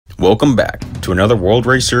Welcome back to another World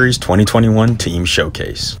Race Series 2021 Team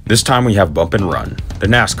Showcase. This time we have Bump and Run, the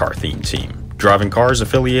NASCAR-themed team, driving cars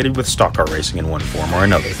affiliated with stock car racing in one form or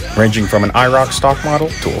another, ranging from an IROC stock model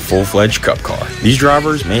to a full-fledged cup car. These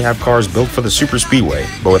drivers may have cars built for the super speedway,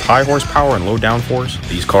 but with high horsepower and low downforce,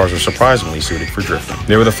 these cars are surprisingly suited for drifting.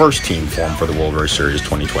 They were the first team formed for the World Race Series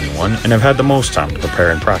 2021 and have had the most time to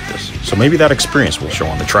prepare and practice, so maybe that experience will show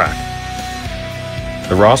on the track.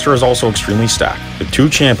 The roster is also extremely stacked, with 2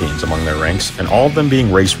 champions among their ranks and all of them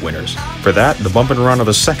being race winners. For that, the Bump and Run are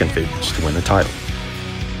the second favorites to win the title.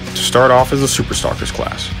 To start off is the Superstockers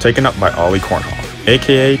class, taken up by Ollie Kornhoff,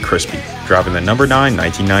 aka Crispy, driving the number 9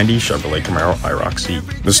 1990 Chevrolet Camaro IROC-Z.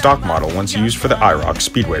 The stock model once used for the IROC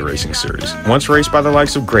Speedway Racing Series, once raced by the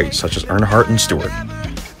likes of greats such as Earnhardt and Stewart.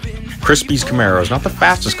 Crispy's Camaro is not the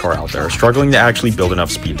fastest car out there, struggling to actually build enough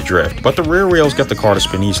speed to drift, but the rear wheels get the car to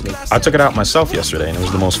spin easily. I took it out myself yesterday and it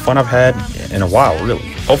was the most fun I've had in a while, really.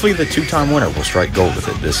 Hopefully the 2-time winner will strike gold with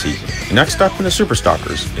it this season. Next up in the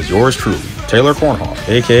Superstockers is yours truly, Taylor Kornhoff,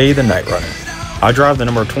 aka the Night Runner. I drive the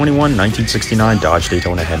number 21 1969 Dodge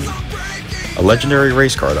Daytona Hemi, a legendary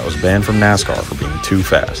race car that was banned from NASCAR for being too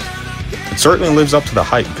fast. It certainly lives up to the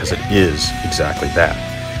hype because it is exactly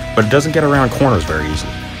that, but it doesn't get around corners very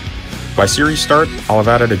easily. By series start, I'll have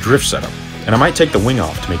added a drift setup, and I might take the wing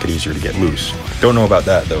off to make it easier to get loose. Don't know about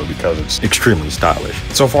that though because it's extremely stylish.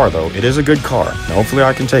 So far though, it is a good car, and hopefully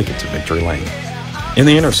I can take it to victory lane. In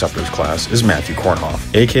the Interceptors class is Matthew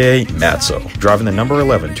Kornhoff, aka Matzo, driving the number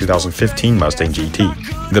 11 2015 Mustang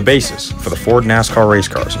GT, the basis for the Ford NASCAR race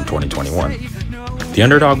cars in 2021. The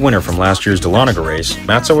underdog winner from last year's Dahlonega race,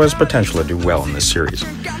 Matzo has potential to do well in this series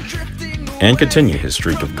and continue his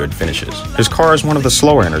streak of good finishes. His car is one of the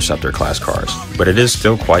slower Interceptor class cars, but it is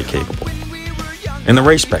still quite capable. In the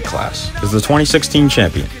Race Spec class is the 2016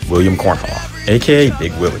 champion, William Kornhoff, aka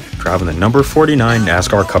Big Willie, driving the number 49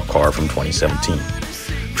 NASCAR Cup car from 2017.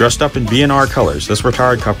 Dressed up in B&R colors, this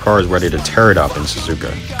retired Cup car is ready to tear it up in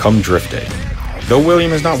Suzuka, come drift day. Though William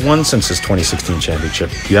has not won since his 2016 championship,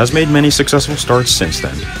 he has made many successful starts since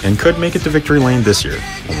then, and could make it to victory lane this year,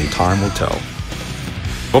 only time will tell.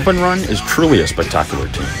 Bump and Run is truly a spectacular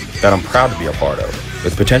team that I'm proud to be a part of,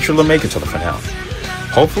 with potential to make it to the finale.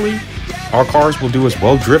 Hopefully, our cars will do as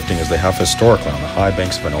well drifting as they have historically on the high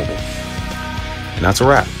banks of an oval. And that's a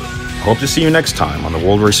wrap. I hope to see you next time on the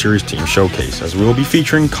World Race Series Team Showcase, as we will be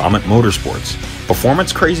featuring Comet Motorsports,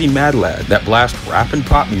 performance-crazy mad lad that blast rap and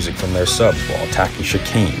pop music from their subs while attacking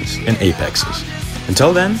chicanes and apexes.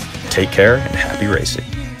 Until then, take care and happy racing.